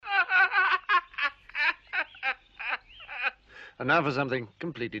And now for something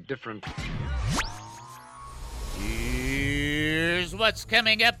completely different. Here's what's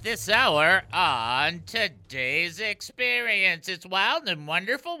coming up this hour on today's experience. It's wild and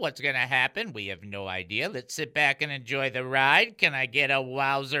wonderful. What's going to happen? We have no idea. Let's sit back and enjoy the ride. Can I get a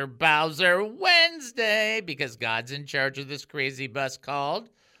Wowzer Bowser Wednesday? Because God's in charge of this crazy bus called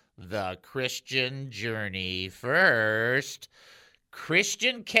The Christian Journey. First,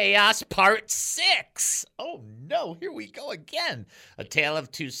 Christian Chaos Part 6. Oh no, here we go again. A tale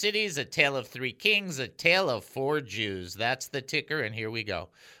of two cities, a tale of three kings, a tale of four Jews. That's the ticker, and here we go.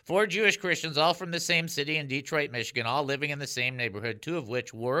 Four Jewish Christians, all from the same city in Detroit, Michigan, all living in the same neighborhood, two of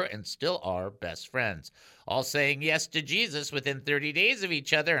which were and still are best friends. All saying yes to Jesus within 30 days of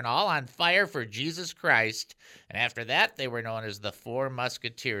each other and all on fire for Jesus Christ. And after that, they were known as the Four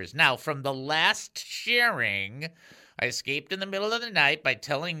Musketeers. Now, from the last sharing, I escaped in the middle of the night by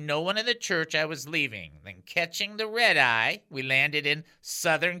telling no one in the church I was leaving. Then catching the red eye, we landed in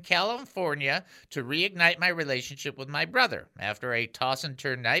Southern California to reignite my relationship with my brother. After a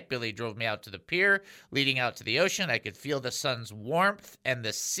toss-and-turn night, Billy drove me out to the pier, leading out to the ocean. I could feel the sun's warmth and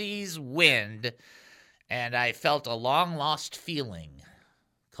the sea's wind, and I felt a long-lost feeling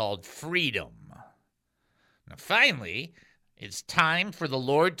called freedom. Now, finally, it's time for the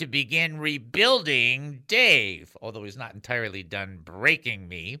Lord to begin rebuilding Dave, although he's not entirely done breaking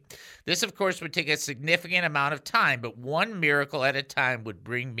me. This, of course, would take a significant amount of time, but one miracle at a time would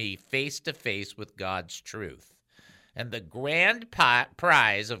bring me face to face with God's truth. And the grand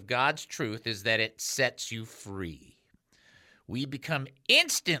prize of God's truth is that it sets you free. We become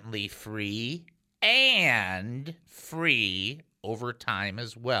instantly free and free over time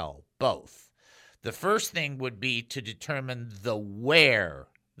as well, both. The first thing would be to determine the where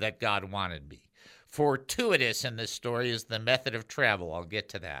that God wanted me. Fortuitous in this story is the method of travel. I'll get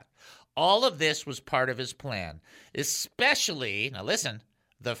to that. All of this was part of his plan, especially, now listen,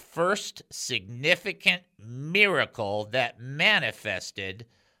 the first significant miracle that manifested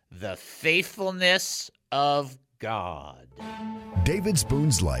the faithfulness of God. David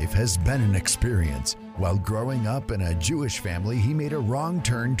Spoon's life has been an experience. While growing up in a Jewish family, he made a wrong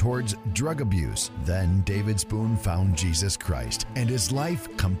turn towards drug abuse. Then David Spoon found Jesus Christ, and his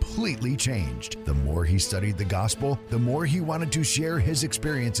life completely changed. The more he studied the gospel, the more he wanted to share his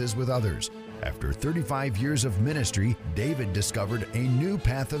experiences with others. After 35 years of ministry, David discovered a new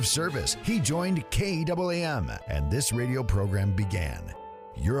path of service. He joined KAAM, and this radio program began.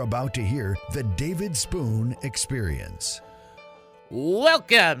 You're about to hear the David Spoon Experience.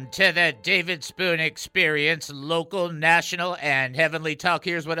 Welcome to the David Spoon Experience, local, national, and heavenly talk.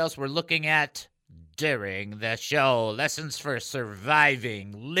 Here's what else we're looking at during the show. Lessons for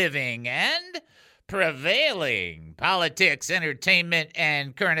surviving, living, and prevailing. Politics, entertainment,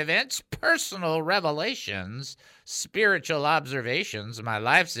 and current events. Personal revelations. Spiritual observations. My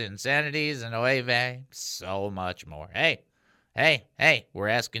life's insanities and oy vey. So much more. Hey, we're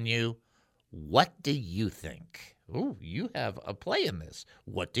asking you, what do you think? Ooh, you have a play in this.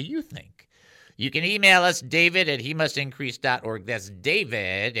 What do you think? You can email us, david@hemustincrease.org. That's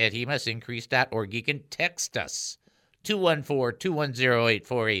david@hemustincrease.org. You can text us,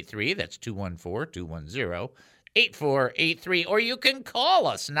 214-210-8483. That's 214-210-8483. Or you can call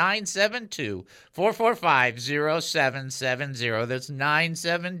us, 972-445-0770. That's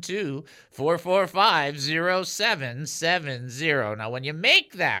 972-445-0770. Now, when you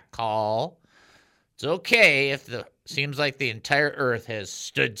make that call, it's okay if seems like the entire earth has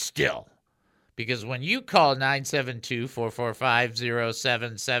stood still. Because when you call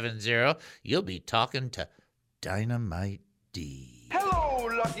 972-445-0770, you'll be talking to Dynamite D.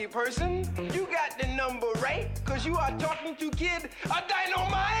 Hello, lucky person. You got the number right, because you are talking to Kid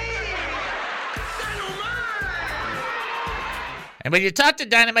Dynamite. Dynamite! And when you talk to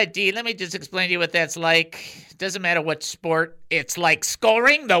Dynamite D, let me just explain to you what that's like. It doesn't matter what sport. It's like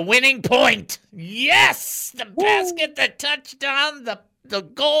scoring the winning point. Yes! The basket, the touchdown, the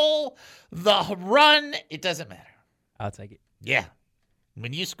goal, the run. It doesn't matter. I'll take it. Yeah.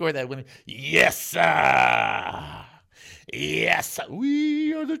 When you score that winning, yes, sir. Yes, sir.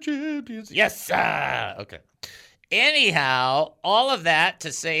 We are the champions. Yes, sir. Okay. Anyhow, all of that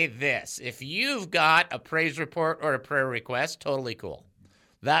to say this. If you've got a praise report or a prayer request, totally cool.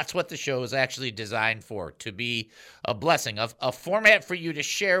 That's what the show is actually designed for, to be a blessing, a format for you to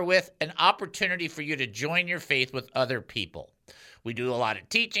share with, an opportunity for you to join your faith with other people. We do a lot of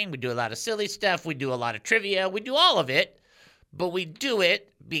teaching. We do a lot of silly stuff. We do a lot of trivia. We do all of it. But we do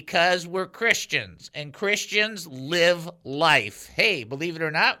it because we're Christians, and Christians live life. Hey, believe it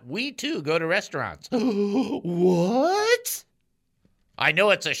or not, we too go to restaurants. What? I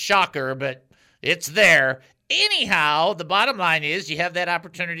know it's a shocker, but it's there. anyhow, the bottom line is you have that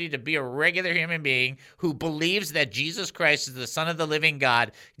opportunity to be a regular human being who believes that Jesus Christ is the Son of the living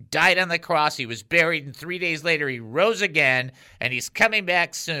God, died on the cross, he was buried, and 3 days later he rose again, and he's coming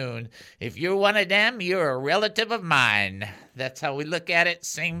back soon. If you're one of them, you're a relative of mine. That's how we look at it.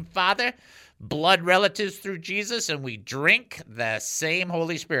 Same Father, blood relatives through Jesus, and we drink the same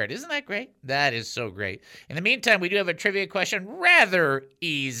Holy Spirit. Isn't that great? That is so great. In the meantime, we do have a trivia question, rather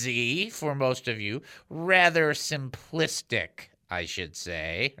easy for most of you, rather simplistic, I should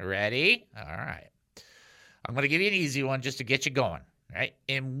say. Ready? All right. I'm going to give you an easy one just to get you going. Right?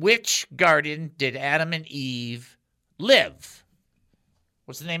 In which garden did Adam and Eve live?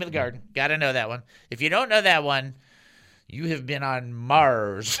 What's the name of the garden? Got to know that one. If you don't know that one, you have been on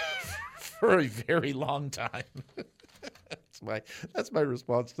Mars for a very long time. That's my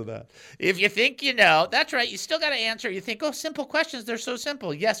response to that. If you think you know, that's right. You still got to answer. You think, oh, simple questions. They're so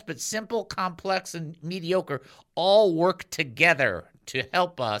simple. Yes, but simple, complex, and mediocre all work together to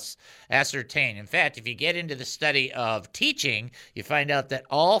help us ascertain. In fact, if you get into the study of teaching, you find out that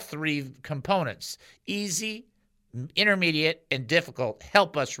all three components, easy, intermediate, and difficult,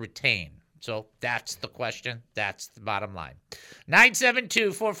 help us retain. So that's the question. That's the bottom line.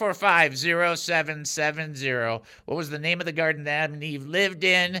 972-445-0770. What was the name of the garden that Adam and Eve lived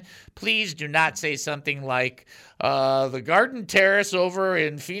in? Please do not say something like the garden terrace over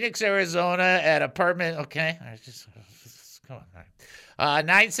in Phoenix, Arizona at apartment. Okay. Just come on. All right.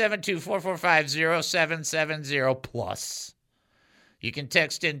 972-445-0770 plus. You can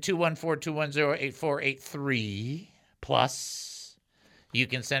text in 214-210-8483 plus. You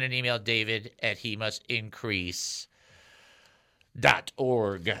can send an email,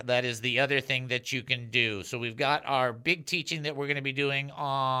 david@hemustincrease.org. That is the other thing that you can do. So we've got our big teaching that we're going to be doing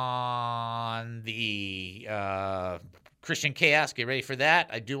on the Christian Chaos. Get ready for that.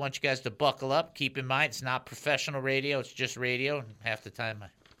 I do want you guys to buckle up. Keep in mind, it's not professional radio. It's just radio. Half the time,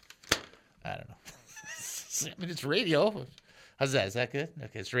 I don't know. I mean, it's radio. How's that? Is that good?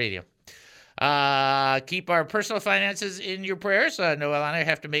 Okay, it's radio. Keep our personal finances in your prayers. Noel and I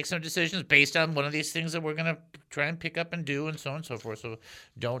have to make some decisions based on one of these things that we're going to try and pick up and do and so on and so forth. So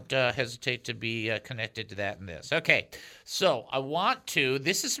don't hesitate to be connected to that and this. Okay, so I want to,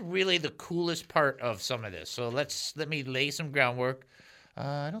 this is really the coolest part of some of this. So let me lay some groundwork.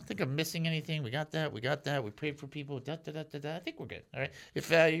 I don't think I'm missing anything. We got that. We prayed for people. I think we're good. All right. If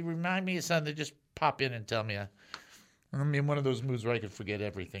you remind me of something, just pop in and tell me. I'm in one of those moods where I can forget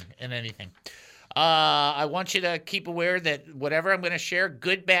everything and anything. I want you to keep aware that whatever I'm going to share,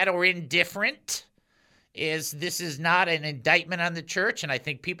 good, bad, or indifferent, this is not an indictment on the church. And I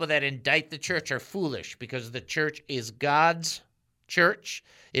think people that indict the church are foolish because the church is God's church.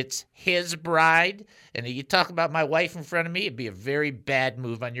 It's his bride. And if you talk about my wife in front of me, it'd be a very bad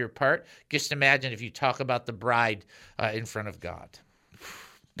move on your part. Just imagine if you talk about the bride in front of God.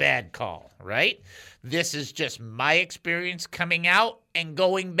 Bad call, right? This is just my experience coming out and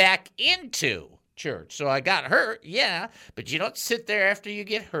going back into church. So I got hurt, yeah, but you don't sit there after you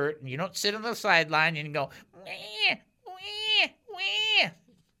get hurt, and you don't sit on the sideline and go, wah, wah, wah.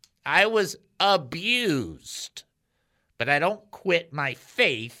 I was abused, but I don't quit my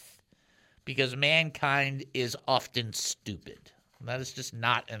faith because mankind is often stupid. That is just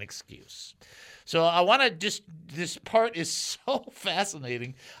not an excuse. So I want to this part is so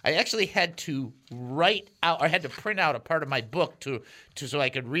fascinating. I actually had to print out a part of my book so I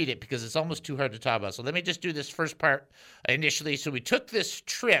could read it because it's almost too hard to talk about. So let me just do this first part initially. So we took this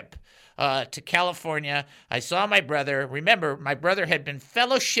trip to California. I saw my brother. Remember, my brother had been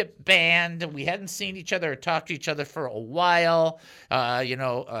fellowship banned. We hadn't seen each other or talked to each other for a while.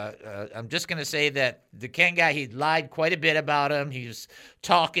 I'm just going to say that the Ken guy, he lied quite a bit about him. He was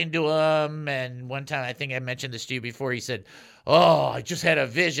talking to him. And one time, I think I mentioned this to you before, he said, oh, I just had a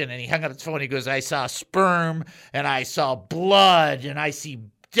vision. And he hung up his phone. He goes, I saw sperm and I saw blood and I see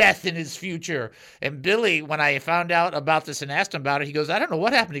death in his future. And Billy, when I found out about this and asked him about it, he goes, I don't know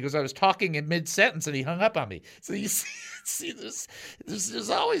what happened. He goes, I was talking in mid-sentence and he hung up on me. So you see there's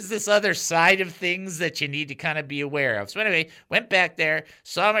always this other side of things that you need to kind of be aware of. So anyway, went back there,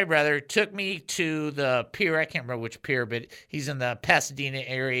 saw my brother, took me to the pier. I can't remember which pier, but he's in the Pasadena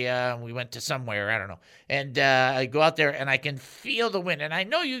area, and we went to somewhere, I don't know. And I go out there, and I can feel the wind. And I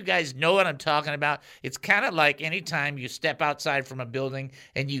know you guys know what I'm talking about. It's kind of like anytime you step outside from a building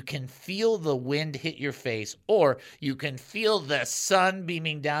and you can feel the wind hit your face, or you can feel the sun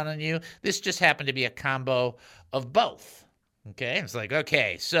beaming down on you. This just happened to be a combo of both. Okay, it's like,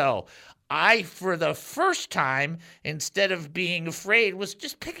 okay, so I, for the first time, instead of being afraid, was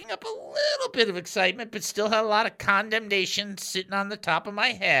just picking up a little bit of excitement, but still had a lot of condemnation sitting on the top of my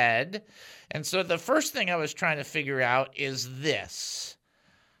head. And so the first thing I was trying to figure out is this.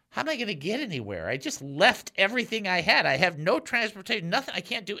 How am I going to get anywhere? I just left everything I had. I have no transportation, nothing. I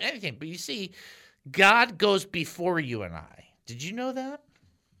can't do anything. But you see, God goes before you and I. Did you know that?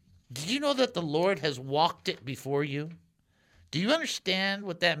 Did you know that the Lord has walked it before you? Do you understand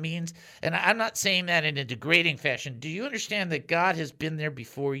what that means? And I'm not saying that in a degrading fashion. Do you understand that God has been there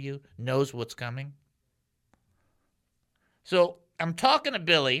before you, knows what's coming? So I'm talking to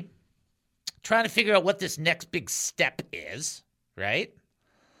Billy, trying to figure out what this next big step is, right?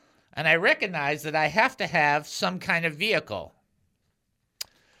 And I recognize that I have to have some kind of vehicle.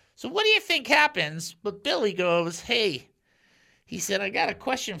 So what do you think happens? But Billy goes, hey, he said, I got a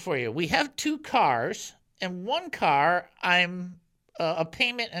question for you. We have 2 cars. And one car, I'm a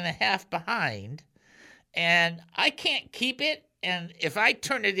payment and a half behind, and I can't keep it. And if I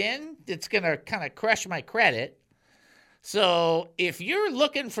turn it in, it's going to kind of crush my credit. So if you're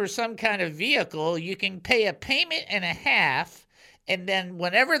looking for some kind of vehicle, you can pay a payment and a half, and then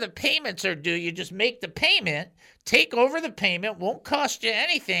whenever the payments are due, you just make the payment, take over the payment, won't cost you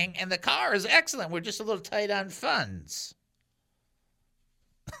anything, and the car is excellent. We're just a little tight on funds.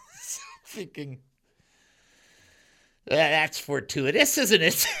 Thinking... that's fortuitous, isn't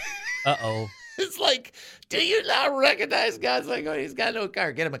it? Uh-oh. It's like, do you not recognize God's like, oh, he's got no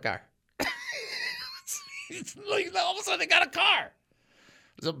car. Get him a car. It's like, all of a sudden, they got a car.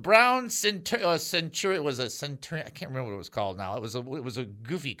 It was a brown Centurion. It was a Centurion. I can't remember what it was called now. It was a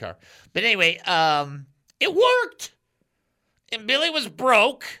goofy car. But anyway, it worked. And Billy was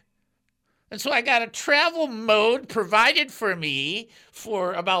broke. And so I got a travel mode provided for me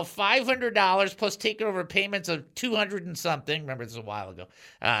for about $500 plus taking over payments of $200 and something. Remember, this was a while ago.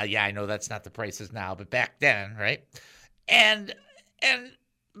 Yeah, I know that's not the prices now, but back then, right? And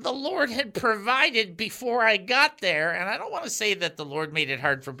the Lord had provided before I got there. And I don't want to say that the Lord made it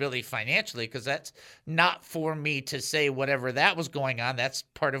hard for Billy financially, because that's not for me to say whatever that was going on. That's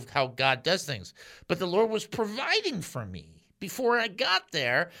part of how God does things. But the Lord was providing for me. Before I got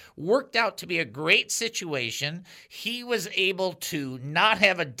there, worked out to be a great situation. He was able to not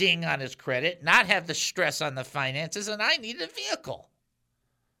have a ding on his credit, not have the stress on the finances, and I needed a vehicle.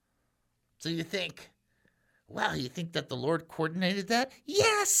 So you think, wow, you think that the Lord coordinated that?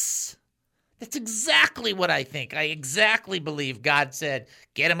 Yes! That's exactly what I think. I exactly believe God said,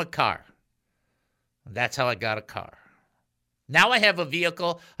 get him a car. And that's how I got a car. Now I have a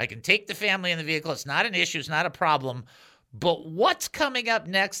vehicle. I can take the family in the vehicle. It's not an issue. It's not a problem. But what's coming up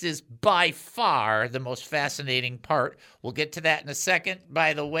next is by far the most fascinating part. We'll get to that in a second.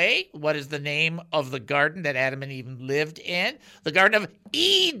 By the way, what is the name of the garden that Adam and Eve lived in? The Garden of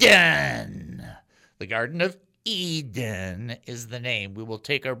Eden. The Garden of Eden is the name. We will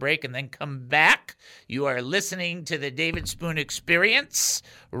take our break and then come back. You are listening to the David Spoon Experience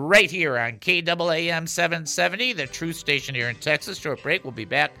right here on KAAM 770, the truth station here in Texas. Short break. We'll be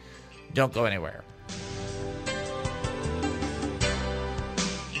back. Don't go anywhere.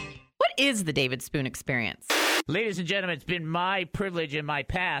 What is the David Spoon Experience? Ladies and gentlemen, it's been my privilege in my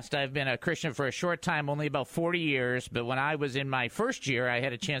past. I've been a Christian for a short time, only about 40 years. But when I was in my first year, I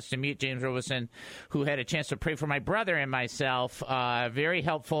had a chance to meet James Robison, who had a chance to pray for my brother and myself. Very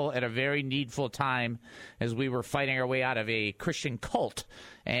helpful at a very needful time as we were fighting our way out of a Christian cult.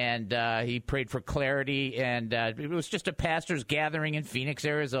 And he prayed for clarity. And it was just a pastor's gathering in Phoenix,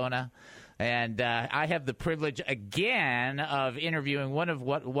 Arizona. And I have the privilege again of interviewing one of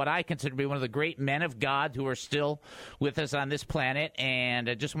what I consider to be one of the great men of God who are still with us on this planet. And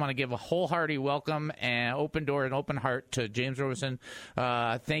I just want to give a wholehearted welcome and open door and open heart to James Robison.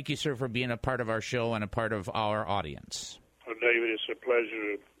 Thank you, sir, for being a part of our show and a part of our audience. Well, David, it's a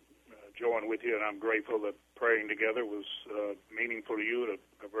pleasure to join with you, and I'm grateful that praying together was meaningful to you at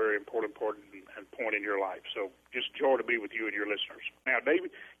a very important point in your life. So just joy to be with you and your listeners. Now,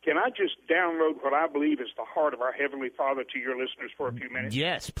 David, can I just download what I believe is the heart of our Heavenly Father to your listeners for a few minutes?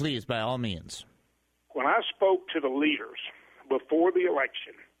 Yes, please, by all means. When I spoke to the leaders before the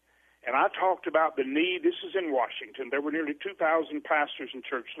election, and I talked about the need, this is in Washington, there were nearly 2,000 pastors and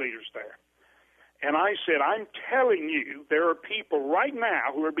church leaders there. And I said, I'm telling you, there are people right now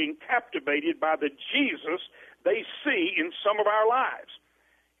who are being captivated by the Jesus they see in some of our lives.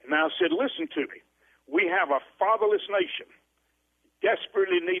 And I said, listen to me. We have a fatherless nation,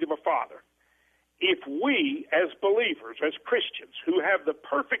 desperately in need of a father. If we, as believers, as Christians, who have the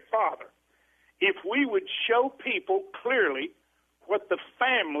perfect father, if we would show people clearly what the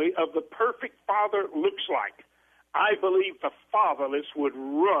family of the perfect father looks like, I believe the fatherless would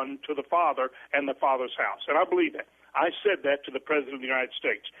run to the Father and the Father's house. And I believe that. I said that to the President of the United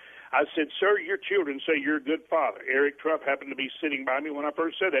States. I said, sir, your children say you're a good father. Eric Trupp happened to be sitting by me when I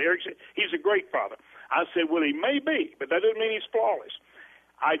first said that. Eric said, he's a great father. I said, well, he may be, but that doesn't mean he's flawless.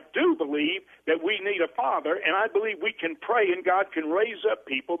 I do believe that we need a father, and I believe we can pray and God can raise up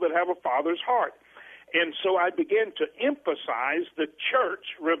people that have a father's heart. And so I began to emphasize the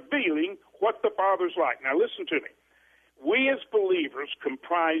church revealing what the Father's like. Now listen to me. We as believers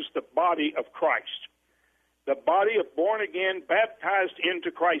comprise the body of Christ, the body of born-again, baptized into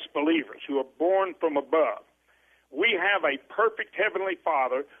Christ believers who are born from above. We have a perfect heavenly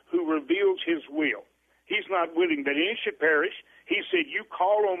Father who reveals his will. He's not willing that any should perish. He said, you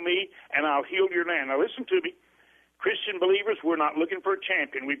call on me and I'll heal your land. Now listen to me. Christian believers, we're not looking for a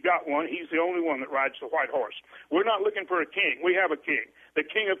champion. We've got one. He's the only one that rides the white horse. We're not looking for a king. We have a king. The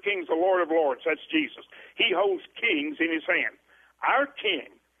King of Kings, the Lord of Lords. That's Jesus. He holds kings in his hand. Our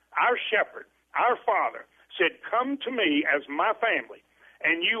king, our shepherd, our father said, come to me as my family,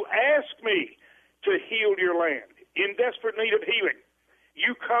 and you ask me to heal your land in desperate need of healing.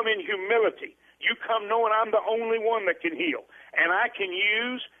 You come in humility. You come knowing I'm the only one that can heal, and I can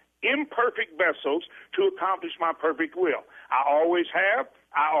use imperfect vessels to accomplish my perfect will. I always have,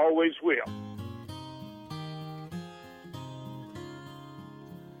 I always will.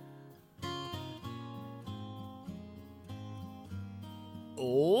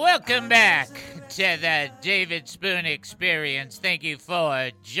 Welcome back to the David Spoon Experience. Thank you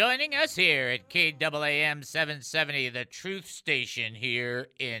for joining us here at KAAM 770, the Truth Station here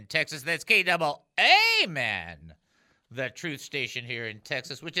in Texas. That's KAAM, the Truth Station here in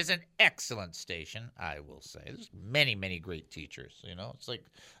Texas, which is an excellent station, I will say. There's many, many great teachers, you know. It's like,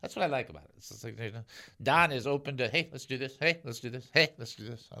 that's what I like about it. It's just like, you know, Don is open to, hey, let's do this. Hey, let's do this. Hey, let's do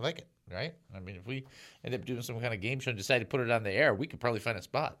this. I like it, right? I mean, if we end up doing some kind of game show and decide to put it on the air, we could probably find a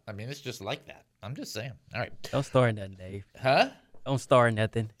spot. I mean, it's just like that. I'm just saying. All right. Don't star in nothing, Dave. Huh? Don't star in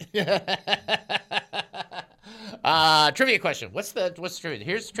nothing. Trivia question. What's trivia?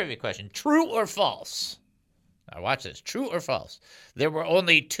 Here's the trivia question. True or false? Now watch this. True or false? There were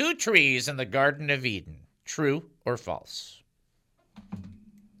only 2 trees in the Garden of Eden. True or false?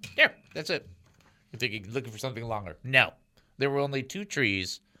 There. That's it. You think you're looking for something longer? No. There were only 2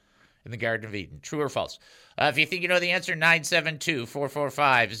 trees in the Garden of Eden. True or false? If you think you know the answer,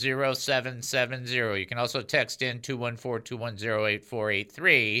 972-445-0770. You can also text in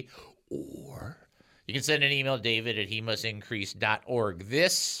 214-210-8483. Or you can send an email, david@hemustincrease.org.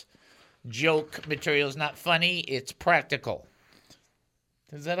 This joke material is not funny. It's practical.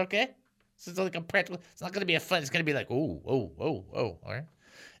 Is that okay? This is like a practical. It's not going to be a fun. It's going to be like, oh. All right.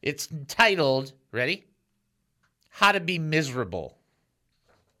 It's titled, ready? How to Be Miserable.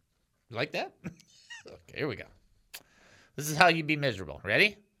 You like that? Okay, here we go. This is how you be miserable.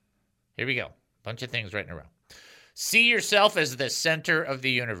 Ready? Here we go. Bunch of things right in a row. See yourself as the center of the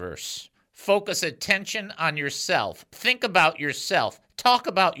universe. Focus attention on yourself. Think about yourself. Talk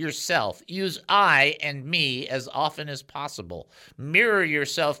about yourself. Use I and me as often as possible. Mirror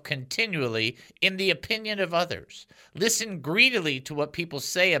yourself continually in the opinion of others. Listen greedily to what people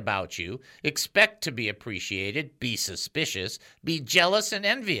say about you. Expect to be appreciated. Be suspicious. Be jealous and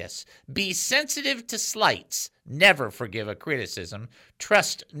envious. Be sensitive to slights. Never forgive a criticism.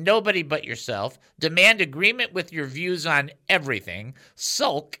 Trust nobody but yourself. Demand agreement with your views on everything.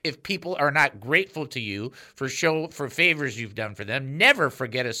 Sulk if people are not grateful to you for favors you've done for them. Never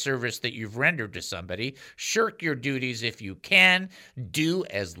forget a service that you've rendered to somebody. Shirk your duties if you can. Do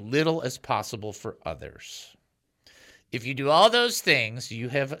as little as possible for others. If you do all those things, you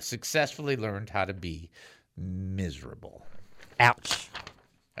have successfully learned how to be miserable. Ouch.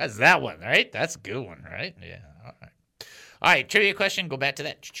 That's that one, right? That's a good one, right? Yeah. All right, trivia question. Go back to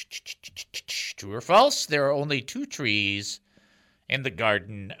that. True or false? There are only 2 trees in the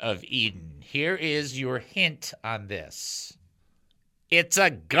Garden of Eden. Here is your hint on this. It's a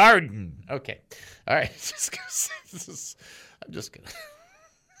garden. Okay. All right. Just gonna say this. I'm just going to.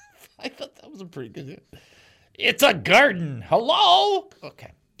 I thought that was a pretty good hint. It's a garden. Hello?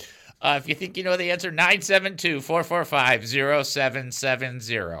 Okay. If you think you know the answer,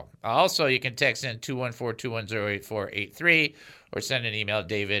 972-445-0770. Also, you can text in 214-210-8483 or send an email,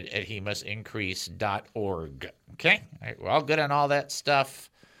 david@hemustincrease.org. Okay? All right, we're all good on all that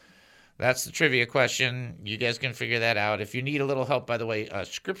stuff. That's the trivia question. You guys can figure that out. If you need a little help, by the way,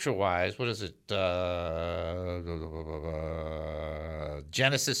 scripture-wise, what is it?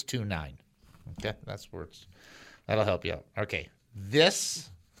 Genesis 2:9. Okay? That's where that'll help you out. Okay. This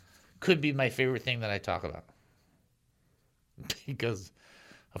could be my favorite thing that I talk about because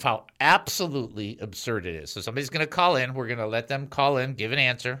of how absolutely absurd it is. So somebody's going to call in. We're going to let them call in, give an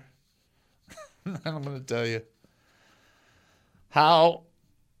answer. And I'm going to tell you how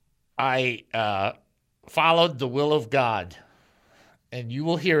I followed the will of God. And you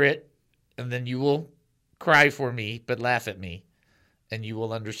will hear it, and then you will cry for me, but laugh at me, and you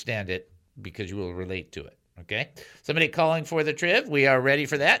will understand it because you will relate to it. Okay? Somebody calling for the Triv. We are ready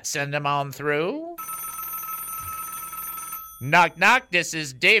for that. Send them on through. Knock, knock. This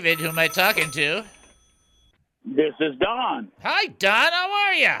is David. Who am I talking to? This is Don. Hi, Don. How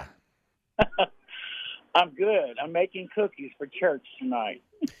are you? I'm good. I'm making cookies for church tonight.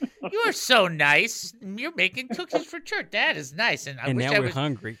 You are so nice. You're making cookies for church. That is nice. And now we're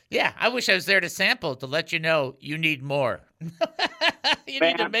hungry. Yeah, I wish I was there to sample to let you know you need more. You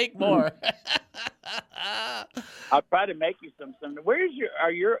need to make more. I'll try to make you some. Where is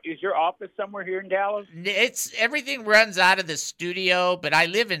your office somewhere here in Dallas? Everything runs out of the studio, but I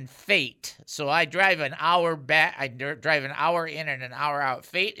live in Fate, so I drive an hour back. I drive an hour in and an hour out.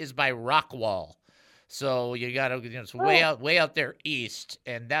 Fate is by Rockwall. So you got to, it's way out there east,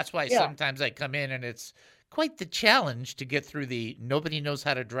 and that's why sometimes I come in and it's quite the challenge to get through nobody knows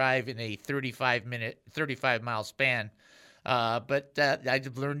how to drive in a 35-mile span. But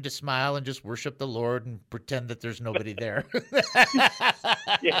I've learned to smile and just worship the Lord and pretend that there's nobody there.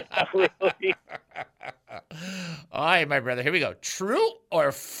 Yeah, really. All right, my brother, here we go. True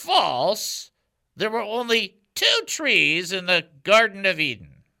or false, there were only 2 trees in the Garden of Eden?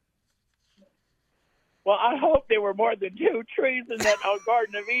 Well, I hope there were more than 2 trees in that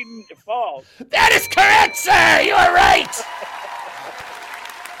Garden of Eden falls. That is correct, sir. You are right.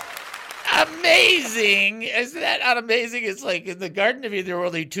 Amazing. Isn't that not amazing? It's like in the Garden of Eden, there were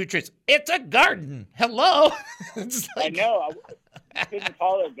only 2 trees. It's a garden. Hello. It's like... I know. I couldn't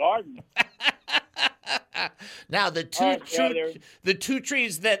call it a garden. Now, the two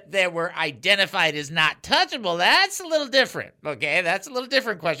trees that were identified as not touchable, that's a little different, okay? That's a little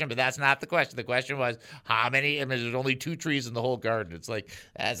different question, but that's not the question. The question was, how many? I mean, there's only 2 trees in the whole garden. It's like,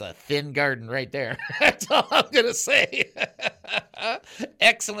 that's a thin garden right there. That's all I'm going to say.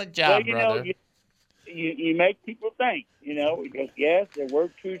 Excellent job, brother. You make people think, because, yes, there were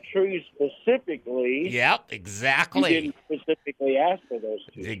 2 trees specifically. Yep, exactly. You didn't specifically ask for those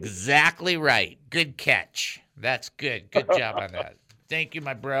 2 Exactly right. Good catch. That's good. Good job on that. Thank you,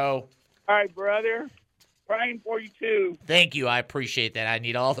 my bro. All right, brother. Praying for you, too. Thank you. I appreciate that. I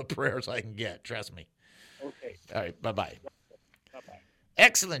need all the prayers I can get. Trust me. Okay. All right. Bye-bye. Bye-bye.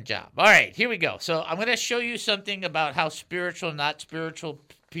 Excellent job. All right. Here we go. So I'm going to show you something about how spiritual, not spiritual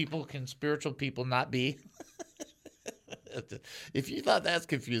people can spiritual people not be. If you thought that's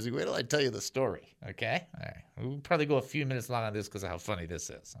confusing, wait till I tell you the story, okay? All right. We'll probably go a few minutes long on this because of how funny this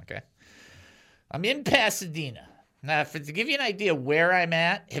is, okay? I'm in Pasadena. Now, to give you an idea where I'm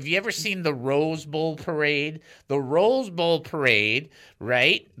at, have you ever seen the Rose Bowl Parade? The Rose Bowl Parade,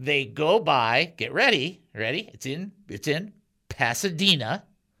 right? They go by, get ready, it's in Pasadena,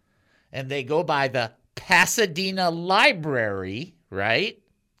 and they go by the Pasadena Library, right?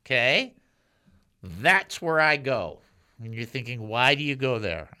 Okay? That's where I go. And you're thinking, why do you go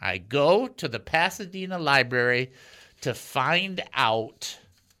there? I go to the Pasadena Library to find out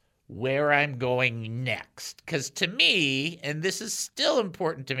where I'm going next. Because to me, and this is still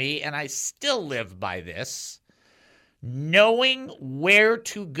important to me, and I still live by this, knowing where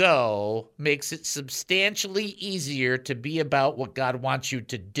to go makes it substantially easier to be about what God wants you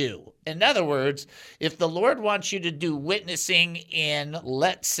to do. In other words, if the Lord wants you to do witnessing in,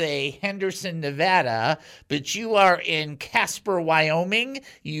 let's say, Henderson, Nevada, but you are in Casper, Wyoming,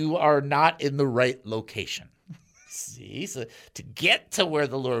 you are not in the right location. See, so to get to where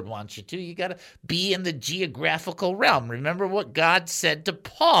the Lord wants you to, you got to be in the geographical realm. Remember what God said to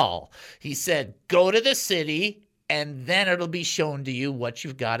Paul. He said, go to the city, and then it'll be shown to you what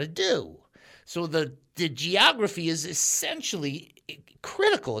you've got to do. So the geography is essentially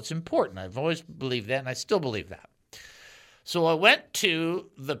critical. It's important. I've always believed that, and I still believe that. So I went to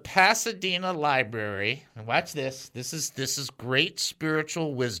the Pasadena Library, and watch this. This is great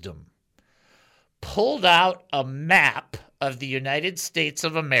spiritual wisdom. Pulled out a map of the United States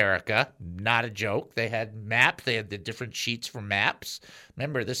of America. Not a joke. They had maps. They had the different sheets for maps.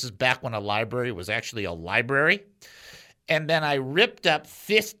 Remember, this is back when a library was actually a library. And then I ripped up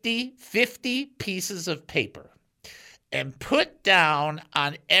 50 pieces of paper and put down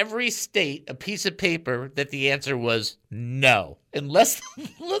on every state a piece of paper that the answer was no. Unless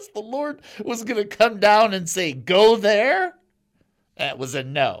the Lord was going to come down and say, go there, that was a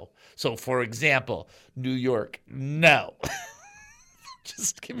no. So, for example, New York, no.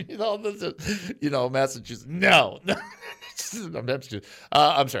 Just give me all this, Massachusetts, no.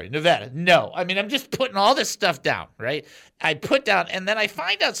 I'm sorry, Nevada. No, I mean, I'm just putting all this stuff down, right? I put down, and then I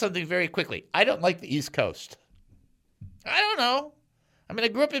find out something very quickly. I don't like the East Coast. I don't know. I mean, I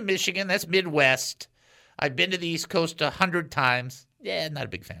grew up in Michigan. That's Midwest. I've been to the East Coast 100 times. Yeah, not a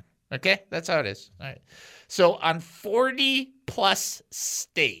big fan. Okay? That's how it is. All right. So on 40-plus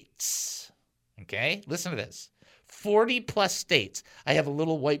states, okay? Listen to this. 40-plus states. I have a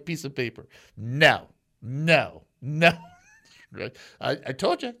little white piece of paper. No. Right? I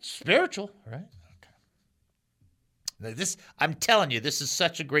told you, it's spiritual, right? Okay. Now I'm telling you, this is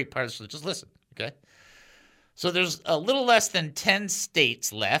such a great part of this. Just listen, okay? So there's a little less than 10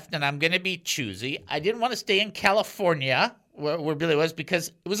 states left, and I'm going to be choosy. I didn't want to stay in California, where Billy was, because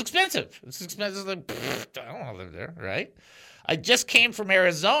it was expensive. It's expensive. Like, I don't want to live there, right? I just came from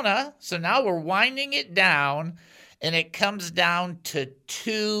Arizona, so now we're winding it down, and it comes down to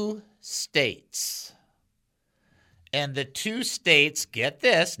 2 states. And the 2 states, get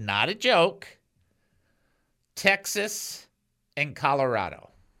this, not a joke, Texas and Colorado.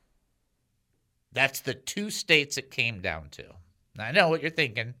 That's the 2 states it came down to. Now, I know what you're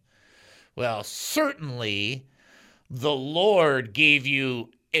thinking. Well, certainly the Lord gave you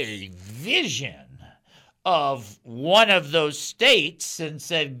a vision of one of those states and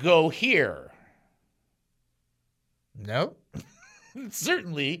said, go here. No.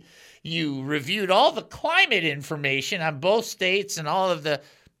 Certainly, you reviewed all the climate information on both states and all of the...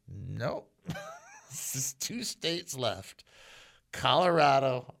 No. This is 2 states left.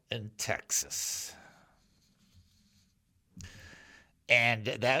 Colorado and Texas. And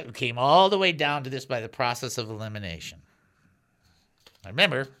that came all the way down to this by the process of elimination. Now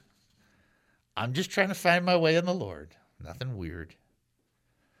remember, I'm just trying to find my way in the Lord. Nothing weird.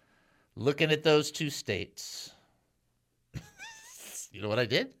 Looking at those 2 states. You know what I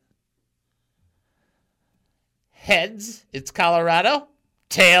did? Heads, it's Colorado.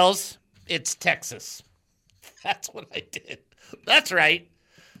 Tails, it's Texas. That's what I did. That's right.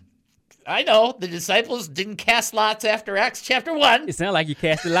 I know the disciples didn't cast lots after Acts chapter 1. It sounds like you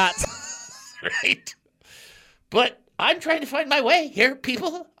casted lots. Right. But I'm trying to find my way here,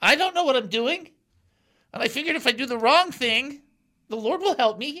 people. I don't know what I'm doing. And I figured if I do the wrong thing, the Lord will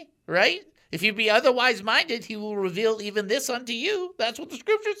help me, right? If you be otherwise minded, he will reveal even this unto you. That's what the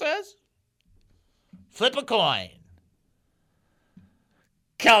scripture says. Flip a coin.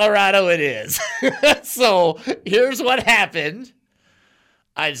 Colorado it is. So here's what happened.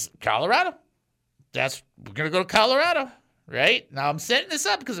 Colorado. We're going to go to Colorado, right? Now I'm setting this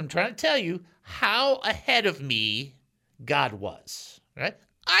up because I'm trying to tell you how ahead of me God was, right?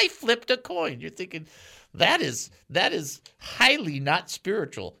 I flipped a coin. You're thinking, that is highly not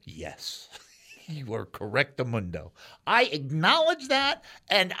spiritual. Yes, you are correctamundo. I acknowledge that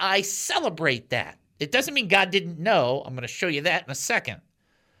and I celebrate that. It doesn't mean God didn't know. I'm going to show you that in a second.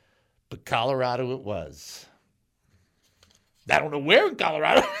 But Colorado it was. I don't know where in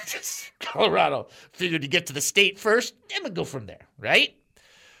Colorado. Just Colorado. Figured to get to the state first, and we'll go from there, right?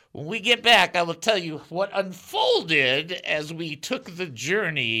 When we get back, I will tell you what unfolded as we took the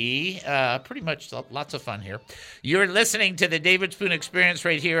journey. Pretty much lots of fun here. You're listening to the David Spoon Experience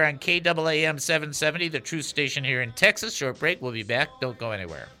right here on KAAM 770, the truth station here in Texas. Short break. We'll be back. Don't go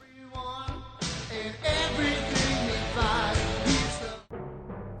anywhere.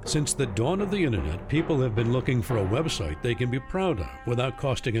 Since the dawn of the internet, people have been looking for a website they can be proud of without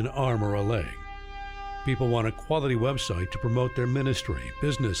costing an arm or a leg. People want a quality website to promote their ministry,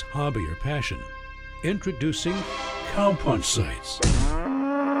 business, hobby, or passion. Introducing Cowpunch Sites.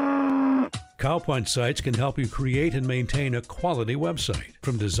 Cowpunch Sites can help you create and maintain a quality website.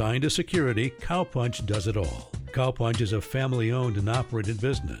 From design to security, Cowpunch does it all. Cowpunch is a family-owned and operated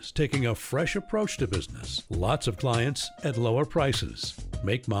business, taking a fresh approach to business. Lots of clients at lower prices.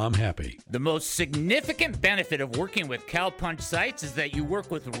 Make mom happy. The most significant benefit of working with Cowpunch Sites is that you work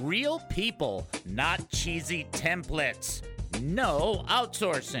with real people, not cheesy templates. No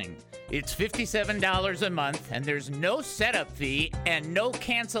outsourcing. It's $57 a month, and there's no setup fee and no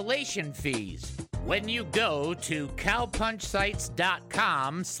cancellation fees. When you go to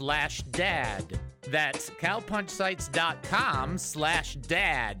cowpunchsites.com/dad. That's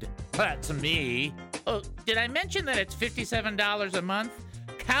cowpunchsites.com/dad. That's me. Oh, did I mention that it's $57 a month?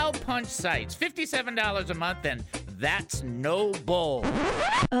 Cowpunch Sites, $57 a month, and that's no bull.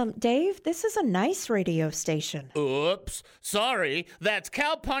 Dave, this is a nice radio station. Oops, sorry. That's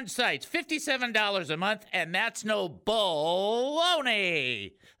Cowpunch Sites, $57 a month, and that's no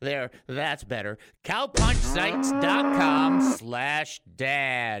baloney. There, that's better.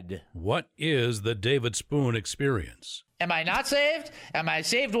 Cowpunchsites.com/dad. What is the David Spoon Experience? Am I not saved? Am I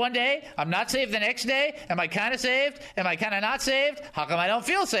saved one day? I'm not saved the next day? Am I kind of saved? Am I kind of not saved? How come I don't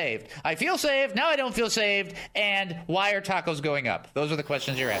feel saved? I feel saved. Now I don't feel saved. And why are tacos going up? Those are the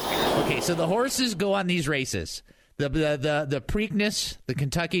questions you're asking. Okay, so the horses go on these races. The Preakness, the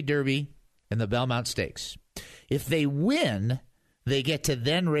Kentucky Derby, and the Belmont Stakes. If they win, they get to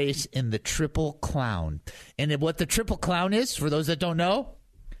then race in the Triple Crown. And what the Triple Crown is, for those that don't know,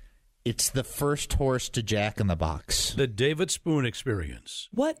 it's the first horse to Jack in the Box. The David Spoon Experience.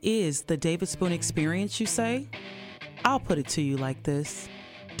 What is the David Spoon Experience, you say? I'll put it to you like this.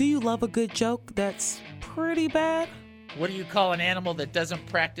 Do you love a good joke that's pretty bad? What do you call an animal that doesn't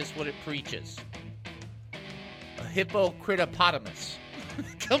practice what it preaches? A hippocritopotamus.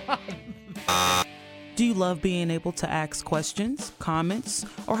 Come on. Do you love being able to ask questions, comments,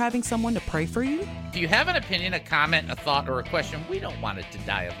 or having someone to pray for you? If you have an opinion, a comment, a thought, or a question, we don't want it to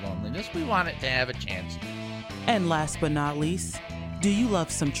die of loneliness. We want it to have a chance. And last but not least, do you love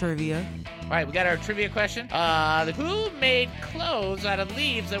some trivia? All right, we got our trivia question. Who made clothes out of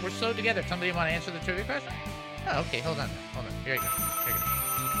leaves that were sewed together? Somebody want to answer the trivia question? Oh, okay, hold on. Here you go.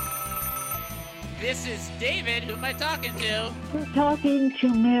 This is David. Who am I talking to? We're talking to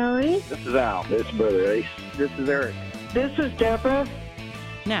Mary. This is Al. This is Brother Ace. This is Eric. This is Deborah.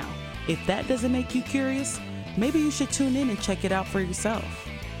 Now, if that doesn't make you curious, maybe you should tune in and check it out for yourself.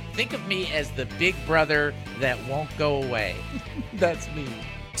 Think of me as the big brother that won't go away. That's me.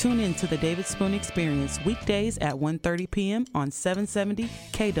 Tune in to the David Spoon Experience weekdays at 1:30 p.m. on 770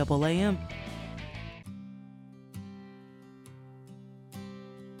 KAAM.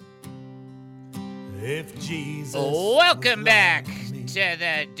 If Jesus Welcome back to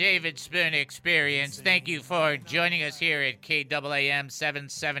the David Spoon Experience. Thank you for joining us here at KAAM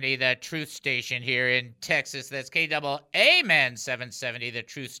 770, the truth station here in Texas. That's KAAM 770, the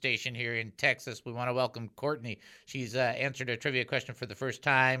truth station here in Texas. We want to welcome Courtney. She's answered a trivia question for the first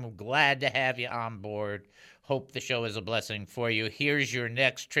time. Glad to have you on board. Hope the show is a blessing for you. Here's your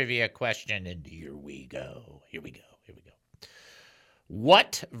next trivia question, and here we go.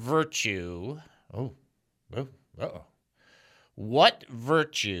 What virtue... What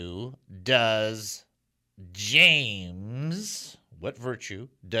virtue does James, brother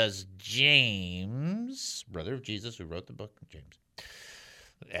of Jesus who wrote the book of James,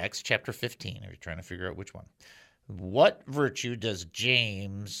 Acts chapter 15, are you trying to figure out which one? What virtue does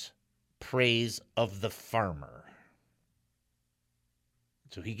James praise of the farmer?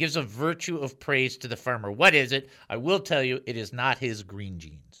 So he gives a virtue of praise to the farmer. What is it? I will tell you, it is not his green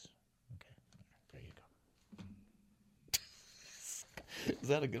jeans. Is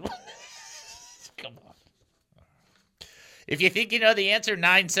that a good one? Come on. If you think you know the answer,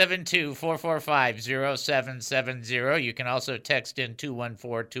 972-445-0770. You can also text in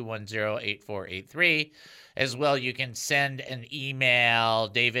 214-210-8483. As well, you can send an email,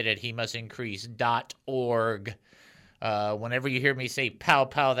 david@hemustincrease.org. Whenever you hear me say pow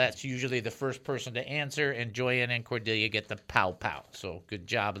pow, that's usually the first person to answer, and Joyanne and Cordelia get the pow pow. So good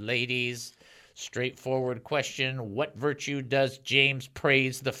job, ladies. Straightforward question. What virtue does James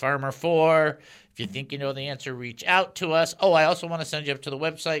praise the farmer for? If you think you know the answer, reach out to us. Oh, I also want to send you up to the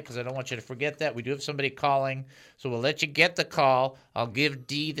website because I don't want you to forget that. We do have somebody calling, so we'll let you get the call. I'll give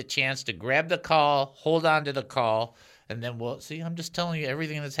Dee the chance to grab the call, hold on to the call, and then we'll see. I'm just telling you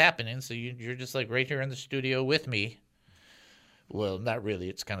everything that's happening, so you're just like right here in the studio with me. Well, not really.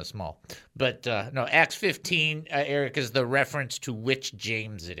 It's kind of small. But, no, Acts 15, Eric, is the reference to which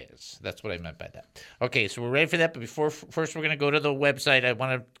James it is. That's what I meant by that. Okay, so we're ready for that. But first we're going to go to the website. I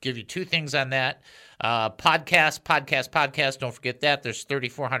want to give you two things on that. Podcast. Don't forget that. There's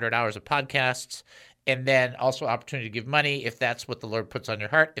 3,400 hours of podcasts. And then also opportunity to give money if that's what the Lord puts on your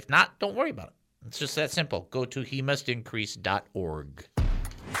heart. If not, don't worry about it. It's just that simple. Go to hemustincrease.org.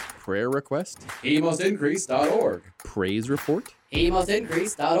 Prayer request? HeMustIncrease.org. Praise report?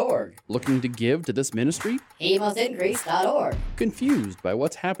 HeMustIncrease.org. Looking to give to this ministry? HeMustIncrease.org. Confused by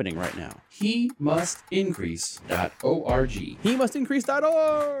what's happening right now? HeMustIncrease.org.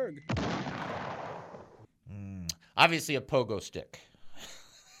 HeMustIncrease.org. Obviously a pogo stick.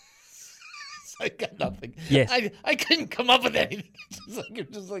 I got nothing. Yes. I couldn't come up with anything.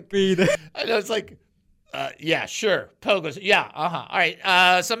 It's just like Me either. I know it's like, yeah, sure. Pogos. Yeah, All right.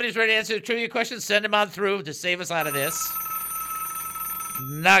 Somebody's ready to answer the trivia questions. Send them on through to save us out of this.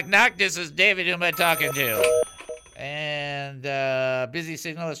 Knock, knock. This is David. Who am I talking to? And busy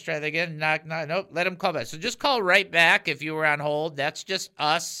signal. Let's try that again. Knock, knock. Nope. Let him call back. So just call right back if you were on hold. That's just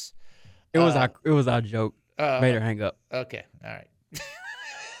us. It was our joke. Made her hang up. Okay. All right.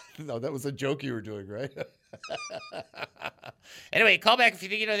 No, that was a joke you were doing, right? Anyway, call back if you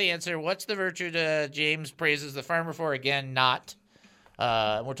think you know the answer. What's the virtue James praises the farmer for? Again, not.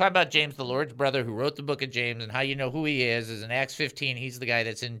 We're talking about James, the Lord's brother, who wrote the book of James, and how you know who he is in Acts 15. He's the guy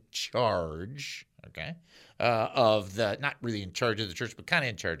that's in charge, okay, of the, not really in charge of the church, but kind of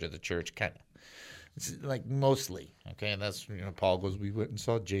in charge of the church, kind of. It's like mostly, okay, and that's, Paul goes, we went and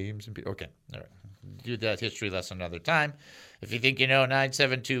saw James, and okay, all right. Do that history lesson another time. If you think you know,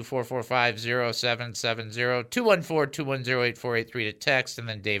 972-445-0770, 214-210-8483 to text, and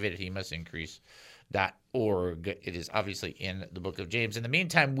then David at hemustincrease.org. It is obviously in the book of James. In the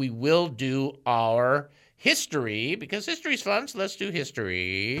meantime, we will do our history, because history's fun, so let's do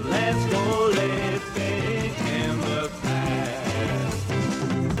history. Let's go living in the past.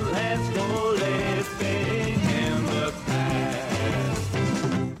 Let's go living in the past.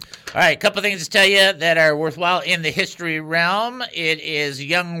 All right, a couple things to tell you that are worthwhile in the history realm. It is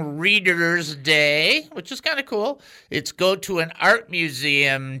Young Readers Day, which is kind of cool. It's Go to an Art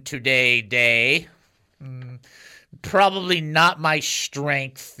Museum Today Day. Probably not my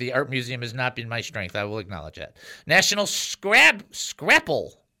strength. The art museum has not been my strength. I will acknowledge that. National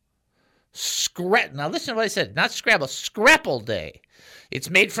Scrapple. Now listen to what I said. Not Scrabble. Scrapple Day. It's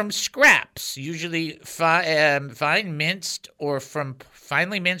made from scraps, usually finely minced or from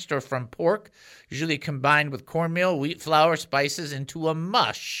pork, usually combined with cornmeal, wheat flour, spices into a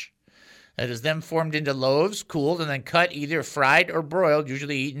mush. That is then formed into loaves, cooled, and then cut, either fried or broiled,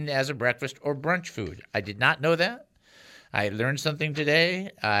 usually eaten as a breakfast or brunch food. I did not know that. I learned something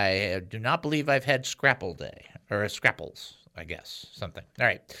today. I do not believe I've had Scrapple Day, or Scrapples, I guess, something. All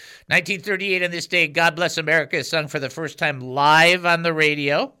right. 1938 on this day, God Bless America is sung for the first time live on the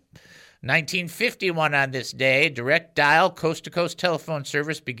radio. 1951 on this day, direct dial coast-to-coast telephone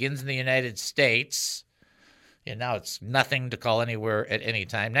service begins in the United States. And now it's nothing to call anywhere at any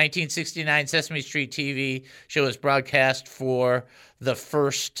time. 1969, Sesame Street TV show was broadcast for the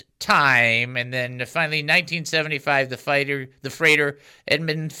first time. And then finally, 1975, the freighter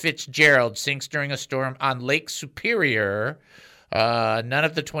Edmund Fitzgerald sinks during a storm on Lake Superior. None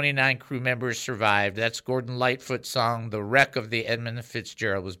of the 29 crew members survived. That's Gordon Lightfoot's song, The Wreck of the Edmund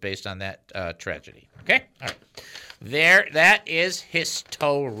Fitzgerald, was based on that tragedy. Okay? All right. That is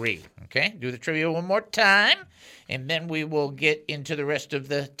history. Okay? Do the trivia one more time, and then we will get into the rest of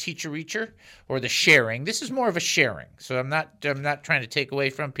the teacher-reacher or the sharing. This is more of a sharing, so I'm not trying to take away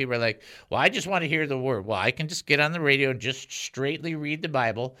from people. Are like, well, I just want to hear the word. Well, I can just get on the radio and just straightly read the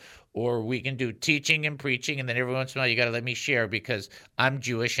Bible, or we can do teaching and preaching, and then every once in a while you got to let me share because I'm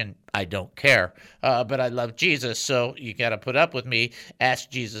Jewish and I don't care. But I love Jesus, so you got to put up with me. Ask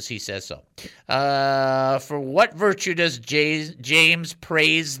Jesus, he says so. For what virtue does James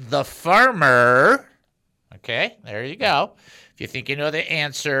praise the farmer? Okay, there you go. If you think you know the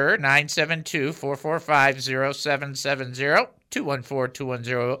answer, 972-445-0770,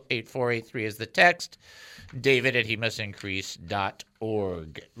 214-210-8483 is the text. David at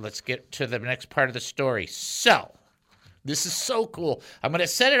hemustincrease.org. Let's get to the next part of the story. So, this is so cool. I'm going to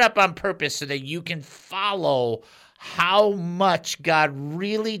set it up on purpose so that you can follow how much God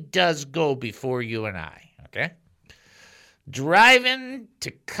really does go before you and I, okay? Driving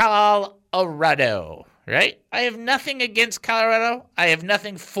to Colorado, right? I have nothing against Colorado. I have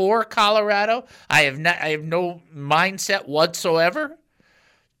nothing for Colorado. I have no mindset whatsoever.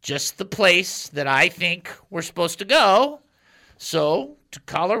 Just the place that I think we're supposed to go. So, to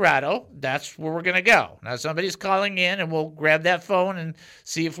Colorado, that's where we're going to go. Now, somebody's calling in, and we'll grab that phone and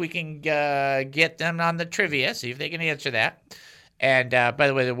see if we can get them on the trivia, see if they can answer that. And, by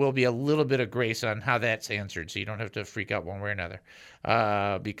the way, there will be a little bit of grace on how that's answered, so you don't have to freak out one way or another,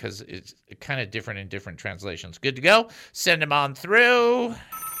 because it's kind of different in different translations. Good to go. Send them on through.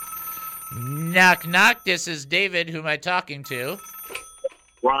 Knock, knock. This is David. Who am I talking to?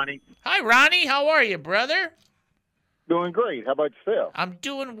 Ronnie. Hi, Ronnie. How are you, brother? Doing great. How about yourself? I'm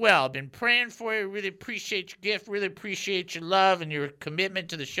doing well. Been praying for you. Really appreciate your gift. Really appreciate your love and your commitment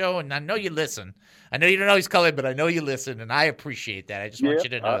to the show. And I know you listen. I know you don't always call it, but I know you listen, and I appreciate that. I just want you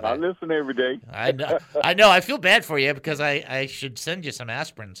to know that. I listen every day. I know. I know. I feel bad for you because I should send you some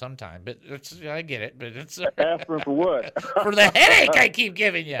aspirin sometime. But I get it. But it's aspirin for what? For the headache I keep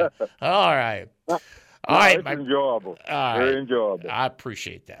giving you. All right. All right, it's enjoyable. Very enjoyable. I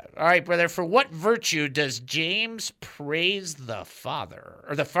appreciate that. All right, brother. For what virtue does James praise the father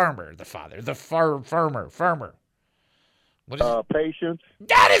or the farmer? The father, the farmer. What is it? Patience.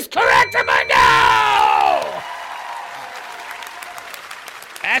 That is correct, Armando.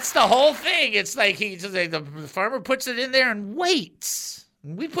 That's the whole thing. It's like the farmer puts it in there and waits.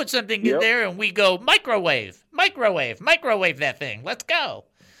 We put something in there and we go microwave that thing. Let's go.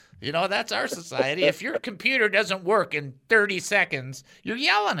 You know, that's our society. If your computer doesn't work in 30 seconds, you're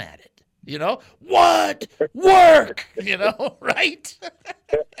yelling at it. You know, what? Work! You know, right?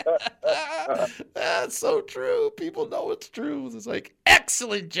 That's so true. People know it's true. It's like,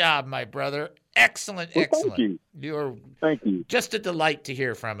 excellent job, my brother. Excellent, excellent. Thank you. Thank you. Just a delight to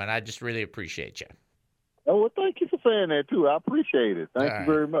hear from, and I just really appreciate you. Oh, well, thank you for saying that, too. I appreciate it. Thank you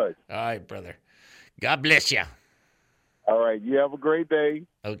very much. All right, brother. God bless you. All right. You have a great day.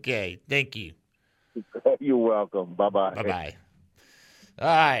 Okay. Thank you. You're welcome. Bye-bye. Bye-bye. All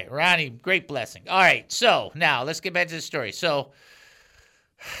right, Ronnie, great blessing. All right, so now let's get back to the story. So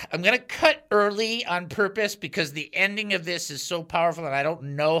I'm going to cut early on purpose because the ending of this is so powerful and I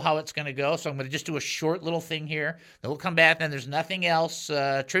don't know how it's going to go. So I'm going to just do a short little thing here. Then we'll come back. Then there's nothing else.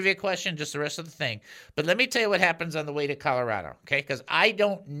 Trivia question, just the rest of the thing. But let me tell you what happens on the way to Colorado, okay? Because I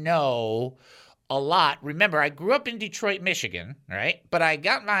don't know a lot. Remember, I grew up in Detroit, Michigan, right? But I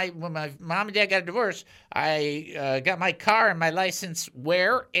got when my mom and dad got a divorce, I got my car and my license